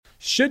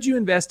Should you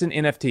invest in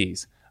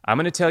NFTs? I'm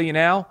going to tell you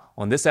now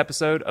on this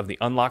episode of the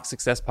Unlock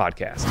Success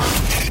Podcast.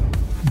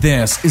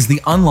 This is the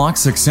Unlock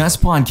Success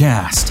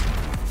Podcast.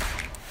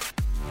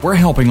 We're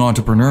helping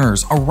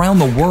entrepreneurs around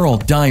the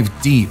world dive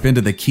deep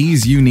into the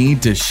keys you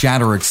need to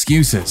shatter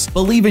excuses,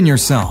 believe in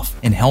yourself,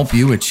 and help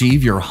you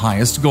achieve your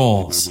highest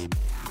goals.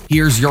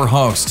 Here's your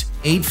host,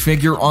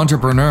 8-figure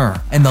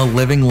entrepreneur and the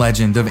living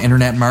legend of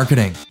internet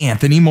marketing,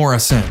 Anthony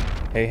Morrison.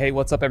 Hey,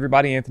 what's up,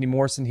 everybody? Anthony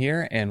Morrison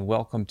here, and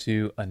welcome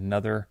to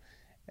another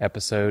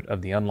episode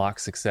of the Unlock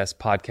Success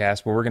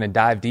Podcast, where we're going to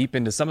dive deep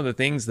into some of the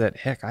things that,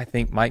 I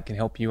think can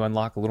help you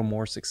unlock a little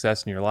more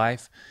success in your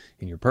life,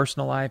 in your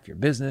personal life, your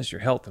business,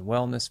 your health and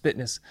wellness,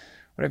 fitness,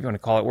 whatever you want to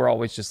call it. We're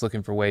always just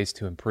looking for ways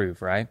to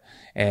improve, right?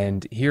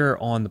 And here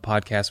on the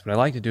podcast, what I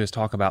like to do is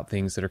talk about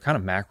things that are kind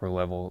of macro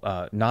level,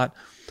 not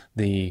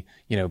the,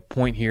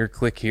 point here,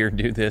 click here,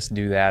 do this,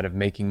 do that of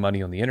making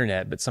money on the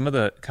internet, but some of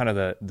the kind of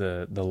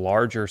the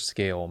larger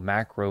scale,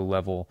 macro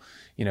level,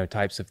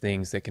 types of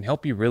things that can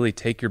help you really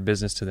take your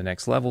business to the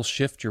next level,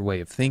 shift your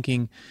way of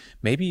thinking,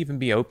 maybe even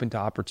be open to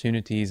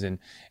opportunities and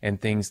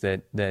things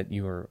that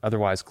you are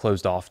otherwise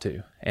closed off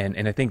to.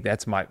 And I think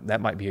that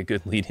might be a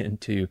good lead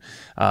into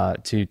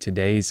to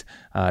today's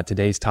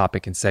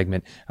topic and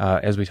segment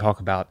as we talk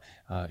about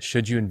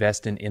should you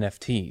invest in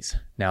NFTs?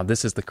 Now,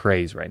 this is the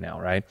craze right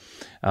now, right?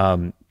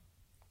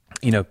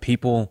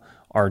 People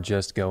are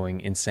just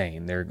going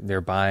insane.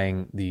 They're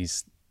buying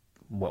these,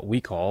 what we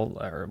call,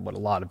 or what a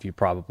lot of you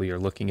probably are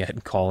looking at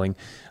and calling,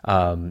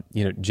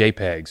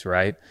 JPEGs,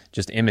 right?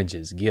 Just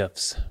images,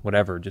 GIFs,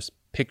 whatever, just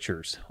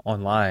pictures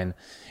online.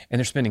 And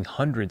they're spending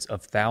hundreds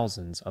of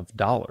thousands of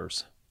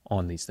dollars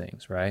on these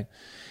things, right?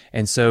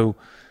 And so,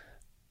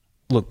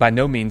 look, by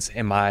no means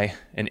am I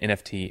an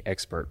NFT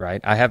expert, right?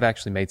 I have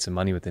actually made some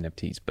money with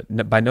NFTs,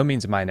 but by no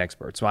means am I an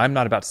expert. So I'm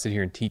not about to sit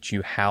here and teach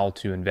you how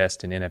to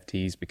invest in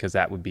NFTs, because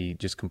that would be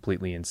just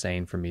completely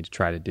insane for me to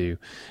try to do,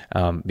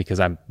 because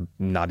I'm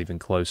not even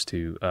close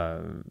to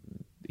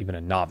even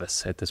a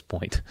novice at this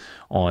point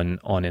on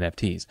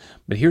NFTs.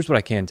 But here's what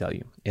I can tell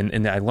you,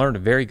 and I learned a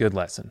very good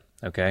lesson,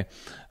 okay?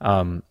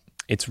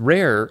 It's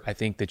rare, I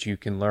think, that you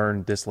can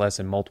learn this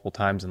lesson multiple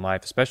times in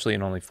life, especially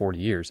in only 40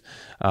 years,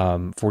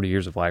 40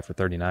 years of life or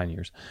 39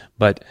 years.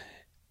 But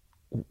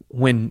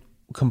when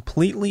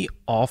completely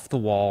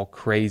off-the-wall,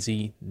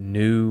 crazy,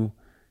 new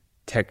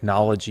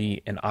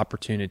technology and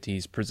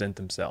opportunities present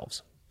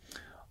themselves,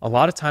 a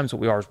lot of times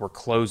what we are is we're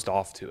closed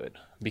off to it,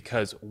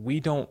 because we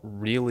don't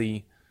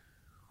really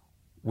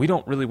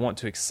want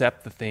to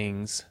accept the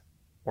things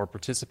or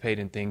participate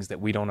in things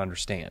that we don't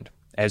understand.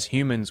 As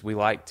humans, we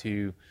like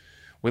to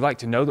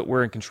know that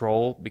we're in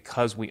control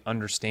because we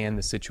understand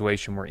the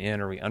situation we're in,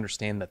 or we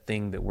understand the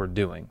thing that we're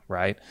doing,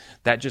 right?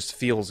 That just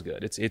feels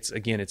good.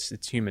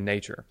 It's human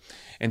nature.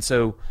 And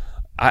so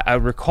I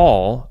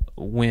recall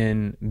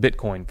when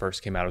Bitcoin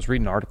first came out, I was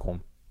reading an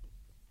article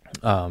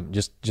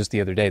just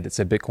the other day that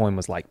said Bitcoin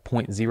was like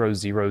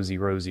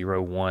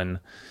 0.00001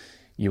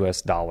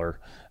 US dollar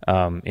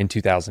in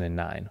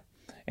 2009.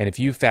 And if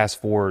you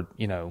fast forward,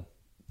 10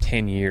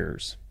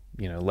 years,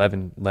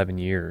 11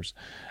 years,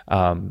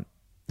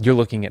 you're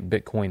looking at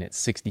Bitcoin at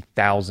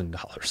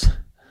 $60,000,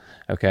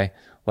 okay?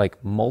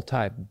 Like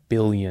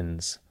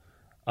multi-billions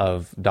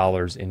of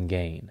dollars in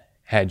gain,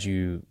 had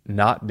you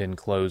not been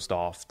closed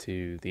off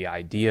to the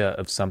idea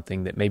of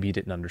something that maybe you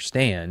didn't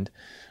understand,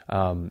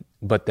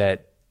 but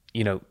that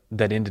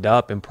ended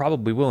up and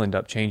probably will end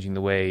up changing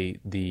the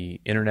way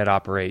the internet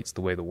operates,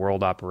 the way the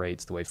world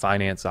operates, the way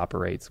finance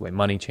operates, the way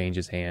money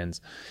changes hands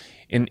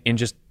in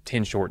just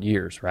 10 short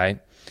years,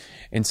 right?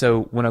 And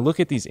so when I look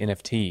at these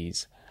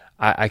NFTs,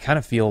 I kind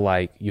of feel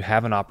like we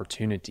have an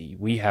opportunity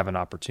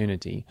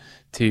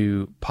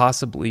to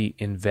possibly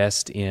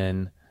invest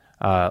in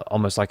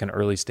almost like an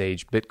early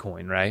stage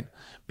Bitcoin, right?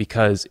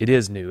 Because it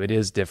is new, it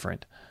is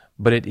different,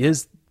 but it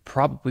is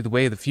probably the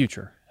way of the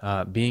future.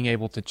 Being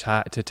able to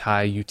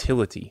tie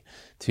utility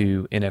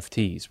to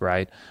NFTs,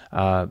 right?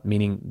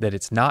 Meaning that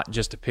it's not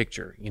just a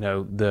picture.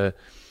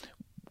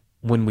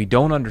 When we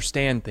don't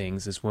understand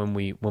things is when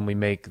we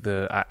make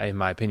in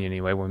my opinion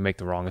anyway, when we make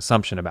the wrong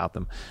assumption about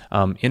them.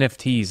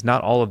 NFTs,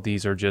 not all of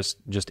these are just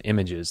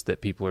images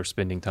that people are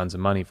spending tons of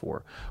money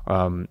for.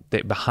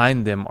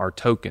 Behind them are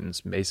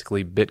tokens,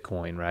 basically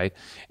Bitcoin, right?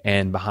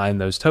 And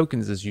behind those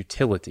tokens is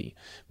utility,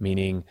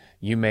 meaning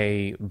you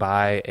may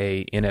buy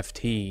a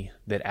NFT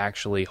that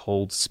actually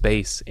holds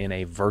space in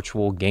a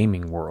virtual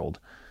gaming world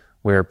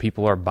where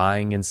people are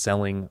buying and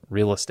selling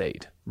real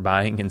estate,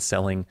 buying and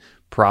selling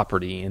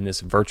property in this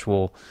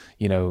virtual,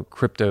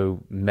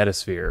 crypto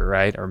metasphere,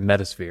 right? Or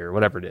metasphere,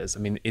 whatever it is. I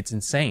mean, it's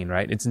insane,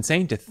 right? It's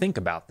insane to think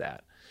about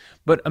that.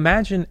 But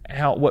imagine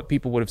what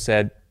people would have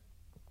said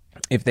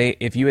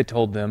if you had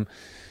told them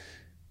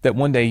that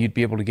one day you'd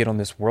be able to get on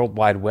this World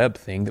Wide Web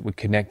thing that would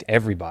connect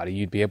everybody.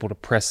 You'd be able to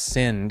press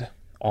send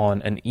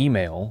on an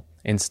email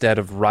instead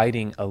of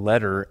writing a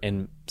letter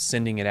and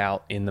sending it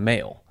out in the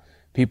mail.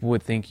 People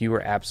would think you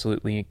were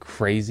absolutely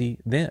crazy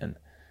then.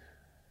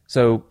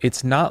 So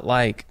it's not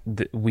like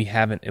we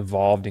haven't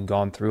evolved and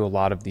gone through a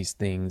lot of these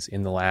things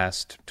in the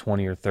last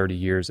 20 or 30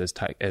 years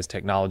as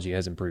technology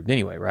has improved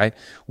anyway, right?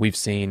 We've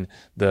seen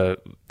the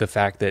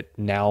fact that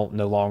now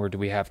no longer do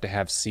we have to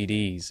have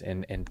CDs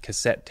and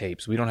cassette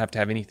tapes. We don't have to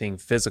have anything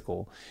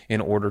physical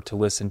in order to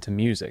listen to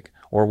music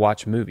or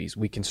watch movies.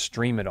 We can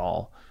stream it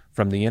all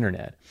from the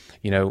internet.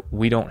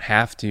 We don't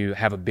have to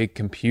have a big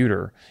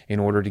computer in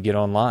order to get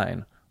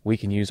online. We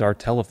can use our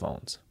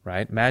telephones,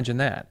 right? Imagine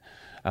that.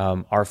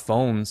 Our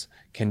phones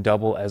can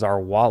double as our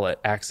wallet,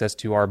 access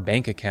to our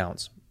bank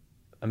accounts.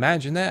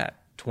 Imagine that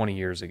 20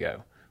 years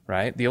ago,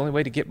 right? The only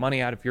way to get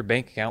money out of your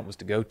bank account was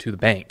to go to the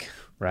bank,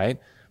 right?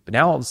 But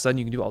now all of a sudden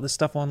you can do all this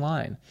stuff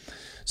online.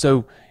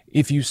 So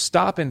if you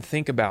stop and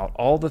think about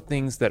all the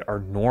things that are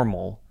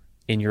normal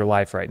in your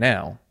life right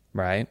now,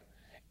 right?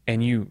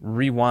 And you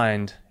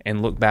rewind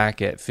and look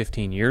back at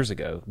 15 years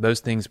ago,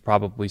 those things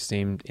probably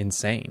seemed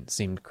insane,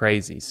 seemed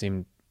crazy,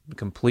 seemed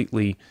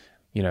completely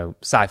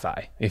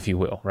sci-fi, if you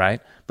will,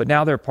 right? But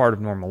now they're part of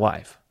normal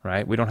life,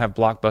 right? We don't have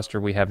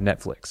Blockbuster, we have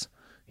Netflix,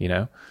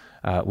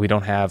 we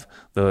don't have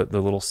the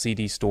little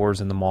CD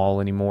stores in the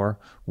mall anymore.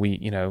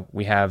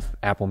 We have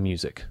Apple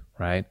Music,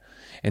 right?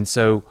 And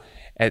so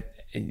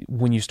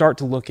when you start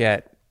to look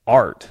at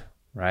art,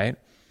 right,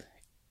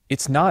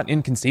 it's not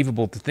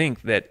inconceivable to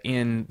think that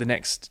in the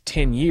next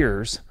 10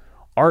 years,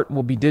 art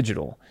will be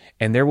digital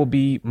and there will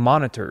be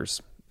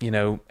monitors,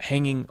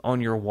 hanging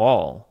on your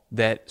wall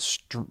that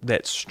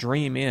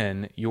stream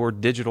in your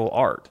digital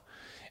art.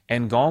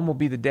 And gone will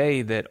be the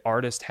day that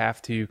artists have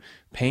to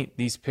paint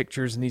these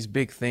pictures and these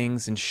big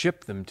things and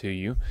ship them to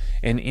you.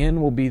 And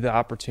in will be the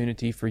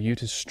opportunity for you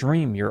to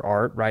stream your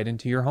art right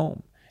into your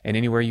home and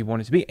anywhere you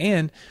want it to be.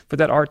 And for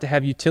that art to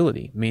have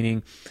utility,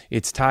 meaning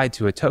it's tied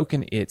to a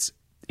token. It's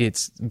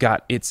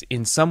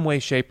in some way,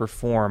 shape, or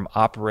form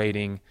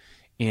operating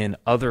in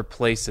other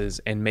places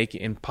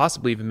and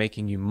possibly even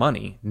making you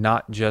money,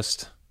 not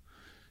just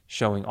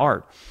showing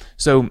art.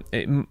 So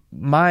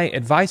my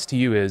advice to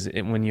you is,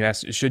 when you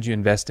ask, should you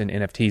invest in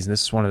NFTs? And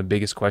this is one of the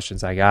biggest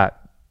questions I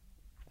got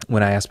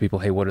when I ask people,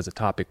 hey, what is a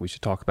topic we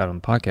should talk about on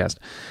the podcast?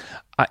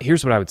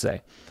 Here's what I would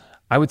say.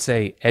 I would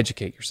say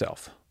educate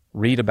yourself.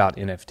 Read about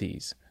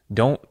NFTs.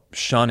 Don't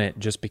shun it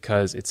just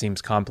because it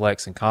seems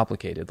complex and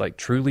complicated. Like,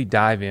 truly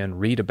dive in,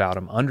 read about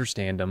them,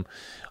 understand them.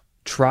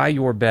 Try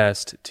your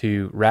best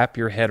to wrap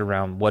your head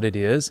around what it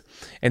is,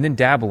 and then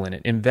dabble in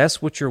it.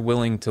 Invest what you're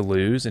willing to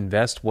lose.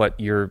 Invest what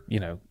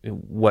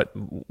what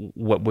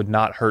would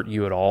not hurt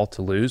you at all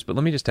to lose. But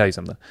let me just tell you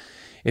something.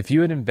 If you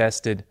had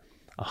invested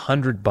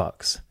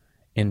 $100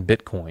 in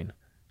Bitcoin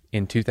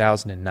in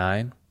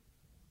 2009,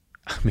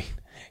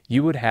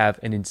 you would have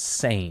an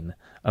insane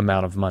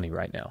amount of money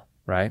right now,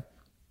 right?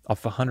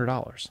 Off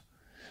 $100.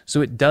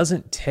 So it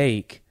doesn't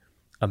take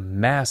a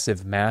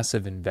massive,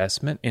 massive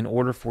investment in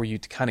order for you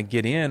to kind of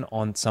get in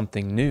on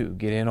something new,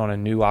 get in on a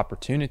new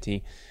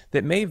opportunity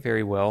that may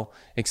very well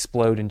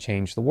explode and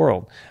change the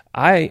world.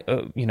 I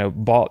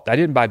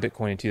didn't buy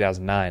Bitcoin in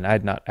 2009. I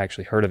had not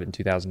actually heard of it in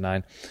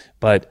 2009,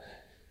 but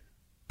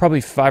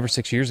probably 5 or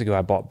 6 years ago,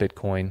 I bought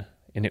Bitcoin,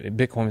 and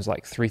Bitcoin was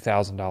like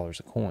 $3,000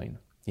 a coin,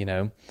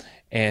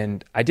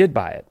 and I did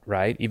buy it,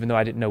 right? Even though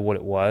I didn't know what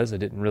it was, I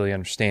didn't really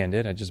understand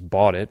it. I just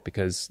bought it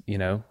because,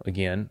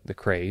 again, the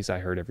craze. I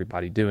heard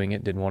everybody doing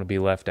it, didn't want to be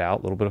left out,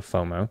 a little bit of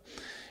FOMO.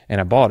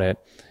 And I bought it.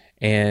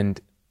 And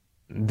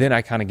then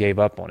I kind of gave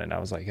up on it. I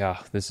was like,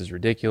 this is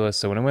ridiculous.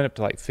 So when it went up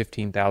to like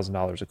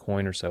 $15,000 a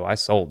coin or so, I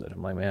sold it.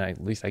 I'm like, man,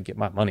 at least I get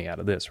my money out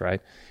of this,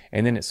 right?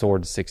 And then it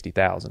soared to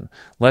 $60,000.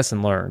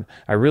 Lesson learned.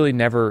 I really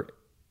never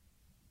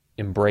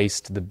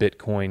embraced the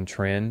Bitcoin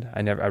trend. I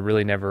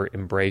really never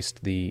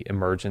embraced the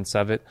emergence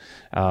of it.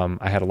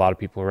 I had a lot of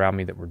people around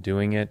me that were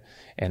doing it,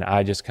 and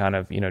I just kind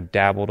of,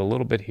 dabbled a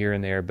little bit here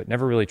and there, but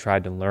never really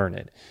tried to learn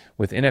it.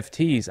 With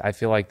NFTs, I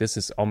feel like this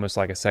is almost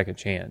like a second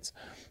chance.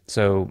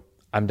 So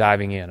I'm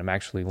diving in. I'm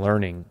actually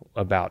learning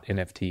about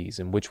NFTs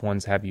and which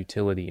ones have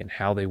utility and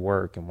how they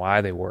work and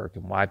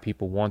why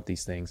people want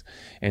these things.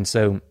 And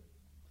so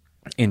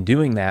in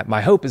doing that,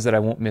 my hope is that I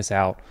won't miss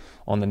out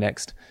on the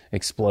next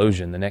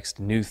explosion, the next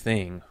new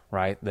thing,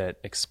 right, that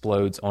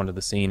explodes onto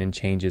the scene and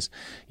changes,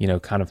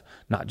 kind of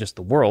not just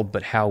the world,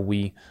 but how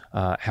we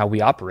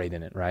operate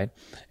in it, right?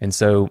 And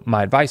so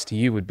my advice to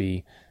you would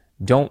be,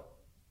 don't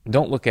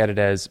look at it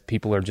as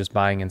people are just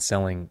buying and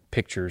selling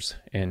pictures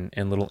and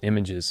little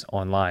images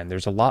online.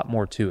 There's a lot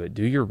more to it.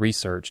 Do your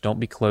research. Don't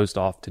be closed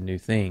off to new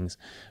things,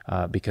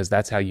 because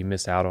that's how you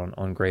miss out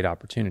on great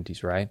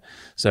opportunities, right?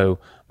 So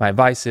my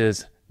advice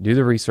is, do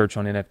the research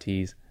on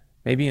NFTs.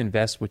 Maybe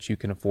invest what you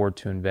can afford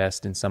to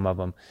invest in some of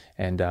them,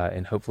 and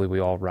hopefully we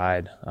all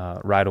ride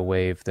a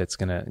wave that's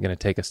gonna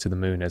take us to the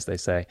moon, as they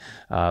say.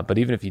 But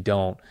even if you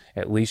don't,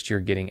 at least you're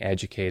getting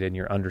educated and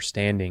you're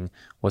understanding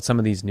what some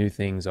of these new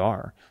things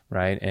are,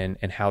 right?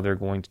 And how they're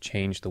going to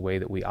change the way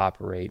that we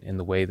operate and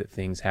the way that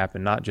things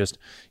happen. Not just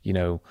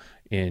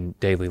in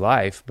daily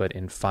life, but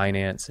in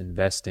finance,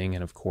 investing,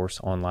 and of course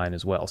online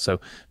as well.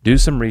 So do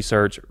some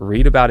research,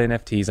 read about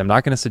NFTs. I'm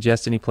not going to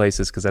suggest any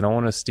places because I don't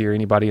want to steer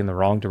anybody in the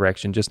wrong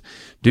direction. Just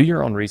do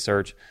your own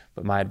research,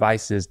 but my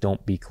advice is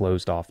don't be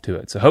closed off to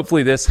it. So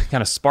hopefully this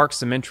kind of sparks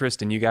some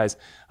interest and you guys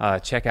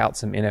check out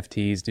some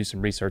NFTs, do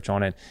some research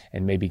on it,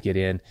 and maybe get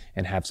in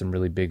and have some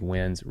really big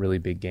wins, really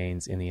big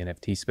gains in the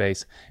NFT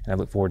space. And I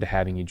look forward to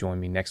having you join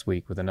me next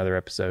week with another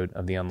episode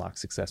of the Unlock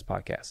Success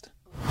Podcast.